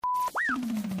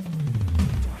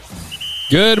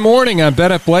Good morning. I'm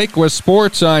Bennett Blake with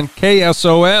sports on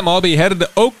KSOM. I'll be headed to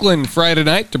Oakland Friday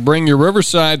night to bring you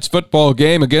Riverside's football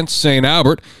game against St.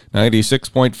 Albert.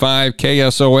 96.5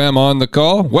 KSOM on the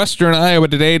call.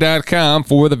 WesternIowaToday.com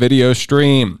for the video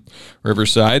stream.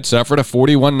 Riverside suffered a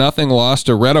 41-0 loss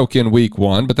to Red Oak in Week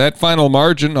 1, but that final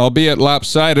margin, albeit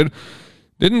lopsided,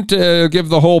 didn't give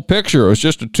the whole picture. It was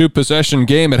just a two-possession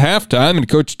game at halftime, and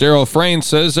Coach Daryl Frayne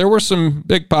says there were some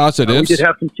big positives. We did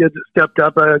have some kids that stepped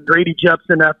up. Grady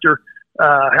Jepson, after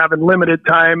having limited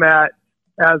time as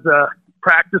a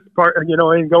practice part, and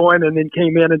going, and then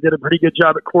came in and did a pretty good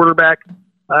job at quarterback.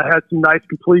 Had some nice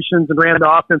completions and ran the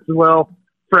offense as well.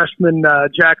 Freshman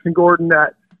Jackson Gordon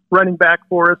at running back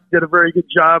for us did a very good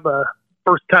job.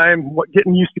 First time,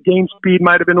 getting used to game speed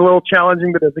might have been a little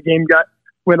challenging, but as the game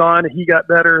went on, he got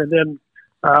better. And then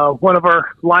one of our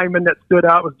linemen that stood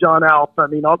out was John Alf. I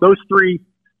mean, all those three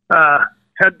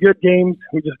had good games.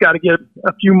 We just got to get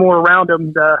a few more around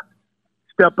them to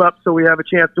step up so we have a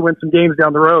chance to win some games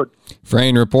down the road.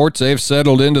 Frayne reports they've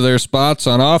settled into their spots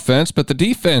on offense, but the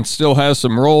defense still has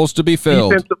some roles to be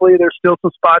filled. Defensively, there's still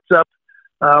some spots up.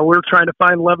 We're trying to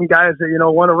find 11 guys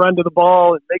that, want to run to the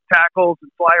ball and make tackles and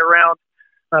fly around.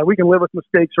 We can live with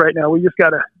mistakes right now. We just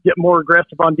got to get more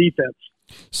aggressive on defense.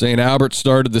 St. Albert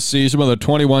started the season with a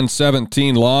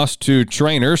 21-17 loss to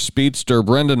Trainer. Speedster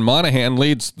Brendan Monahan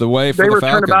leads the way for the Falcons. They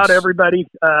were turnabout everybody.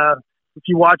 If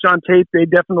you watch on tape, they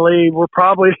definitely were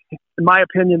probably, in my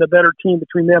opinion, the better team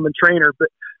between them and Trainer. But,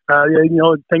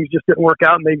 things just didn't work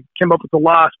out, and they came up with the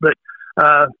loss. But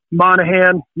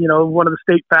Monahan, one of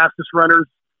the state fastest runners,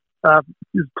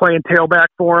 is playing tailback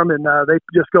for them, and they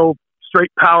just go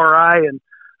straight power eye and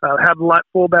have the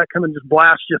fullback come and just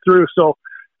blast you through. So,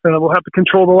 we'll have to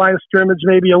control the line of scrimmage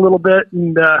maybe a little bit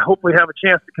and hopefully have a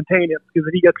chance to contain him, because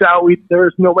if he gets out,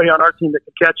 there's nobody on our team that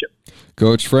can catch him.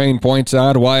 Coach Frayne points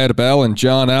out Wyatt Bell and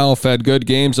John Alf had good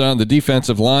games on the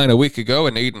defensive line a week ago,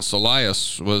 and Aiden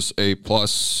Solias was a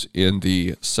plus in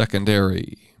the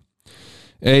secondary.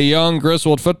 A young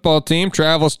Griswold football team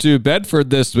travels to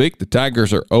Bedford this week. The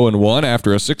Tigers are 0-1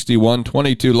 after a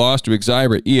 61-22 loss to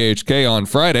Exira EHK on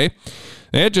Friday.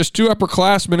 They had just two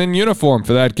upperclassmen in uniform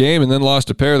for that game and then lost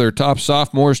a pair of their top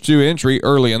sophomores to injury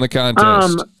early in the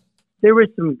contest. There were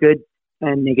some good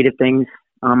and negative things.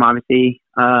 Obviously,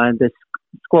 the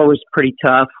score was pretty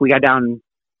tough. We got down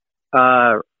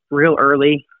real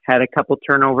early, had a couple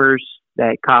turnovers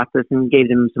that cost us and gave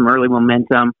them some early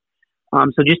momentum.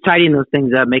 So just tidying those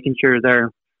things up, making sure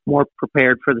they're more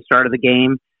prepared for the start of the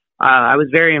game. I was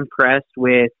very impressed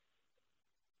with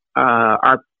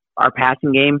our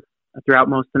passing game throughout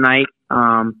most of the night.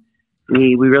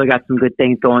 We really got some good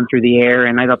things going through the air,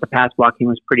 and I thought the pass blocking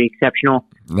was pretty exceptional.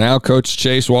 Now Coach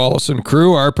Chase Wallace and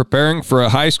crew are preparing for a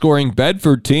high-scoring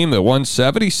Bedford team that won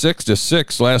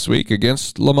 76-6 last week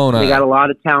against Lamoni. They got a lot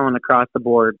of talent across the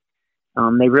board.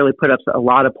 They really put up a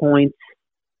lot of points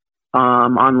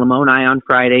on Lamoni on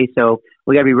Friday, so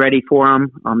we got to be ready for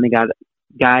them. They got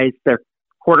guys, their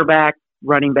quarterback,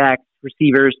 running backs,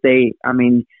 receivers. They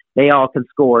all can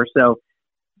score, so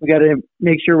we got to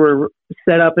make sure we're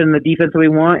set up in the defense that we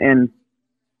want and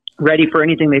ready for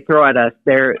anything they throw at us.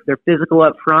 They're physical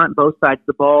up front, both sides of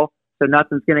the ball, so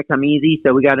nothing's going to come easy.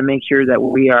 So we got to make sure that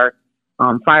we are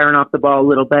firing off the ball a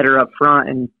little better up front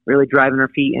and really driving our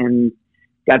feet, and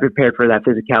got to be prepared for that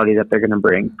physicality that they're going to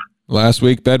bring. Last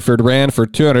week, Bedford ran for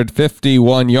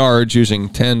 251 yards using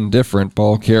 10 different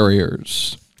ball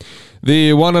carriers.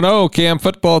 The 1-0 Cam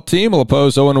football team will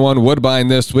oppose 0-1 Woodbine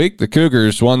this week. The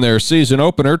Cougars won their season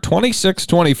opener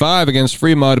 26-25 against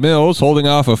Fremont Mills, holding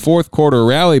off a fourth-quarter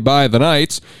rally by the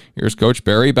Knights. Here's Coach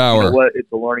Barry Bauer. You know what?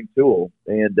 It's a learning tool,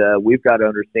 and we've got to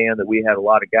understand that we had a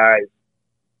lot of guys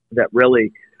that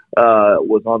really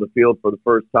was on the field for the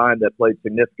first time that played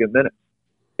significant minutes.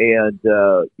 And,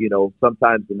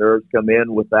 sometimes the nerves come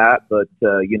in with that, but,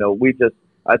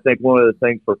 I think one of the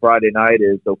things for Friday night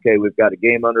is, okay, we've got a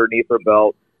game underneath our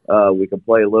belt. We can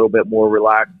play a little bit more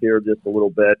relaxed here, just a little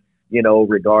bit,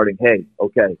 regarding, hey,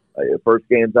 okay, first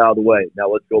game's out of the way. Now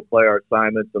let's go play our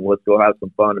assignments and let's go have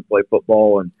some fun and play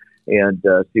football and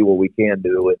see what we can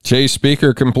do. Chase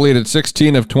Speaker completed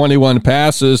 16 of 21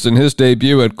 passes in his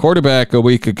debut at quarterback a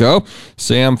week ago.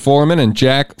 Sam Foreman and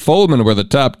Jack Foldman were the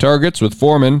top targets, with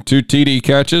Foreman 2 TD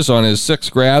catches on his 6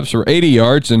 grabs for 80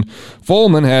 yards, and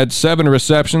Foldman had 7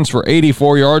 receptions for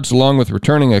 84 yards, along with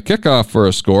returning a kickoff for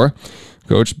a score.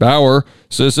 Coach Bauer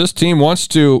says this team wants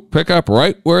to pick up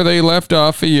right where they left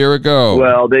off a year ago.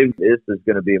 Well, this is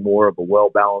going to be more of a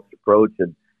well-balanced approach,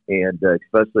 and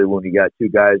especially when you got 2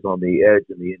 guys on the edge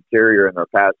and the interior in our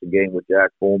passing game with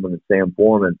Jack Foreman and Sam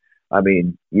Foreman. I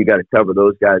mean, you got to cover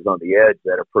those guys on the edge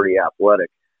that are pretty athletic.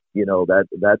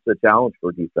 that's a challenge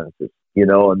for defenses.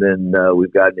 And then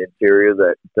we've got an interior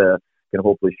that can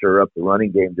hopefully shore up the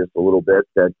running game just a little bit.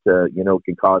 That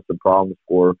can cause some problems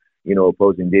for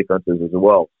opposing defenses as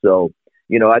well. So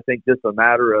I think just a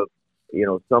matter of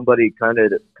somebody kind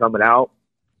of coming out.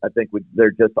 I think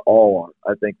they're just all on.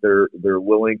 I think they're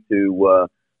willing to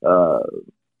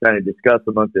kind of discuss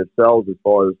amongst themselves as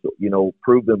far as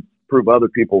prove other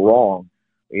people wrong.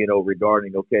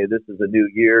 Regarding, okay, this is a new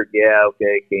year. Yeah,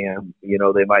 okay, Cam.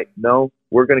 They might, no,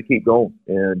 we're going to keep going.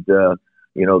 And,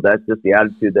 that's just the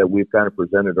attitude that we've kind of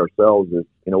presented ourselves is,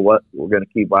 what, we're going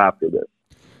to keep after this.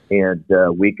 And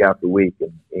week after week.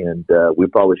 And we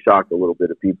probably shocked a little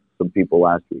bit of some people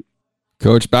last week.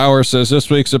 Coach Bauer says this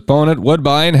week's opponent,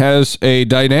 Woodbine, has a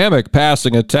dynamic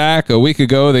passing attack. A week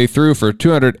ago, they threw for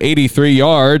 283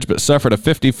 yards, but suffered a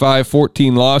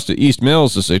 55-14 loss to East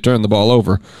Mills as they turned the ball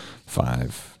over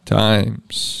 5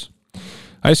 times.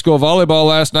 High school volleyball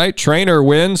last night. Trainer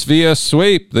wins via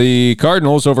sweep. The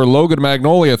Cardinals over Logan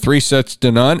Magnolia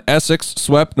 3-0. Essex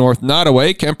swept North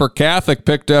Nottoway. Kemper Catholic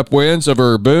picked up wins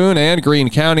over Boone and Greene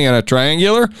County on a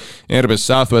triangular. And it was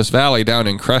Southwest Valley down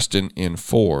in Creston in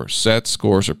 4 sets.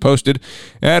 Scores are posted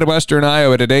at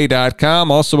WesternIowaToday.com.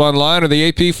 Also online are the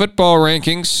AP football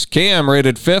rankings. Cam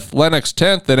rated 5th, Lennox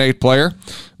 10th in 8-player.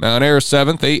 Mount Ayr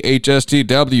 7th,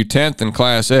 HSTW 10th in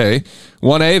Class A.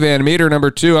 1A, Van Meter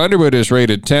number 2, Underwood is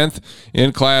rated 10th.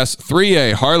 In Class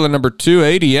 3A, Harlan number 2,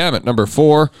 ADM at number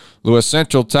 4. Lewis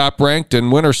Central top ranked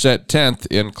and Winterset 10th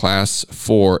in Class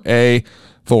 4A.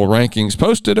 Full rankings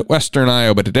posted at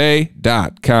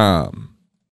WesternIowaToday.com.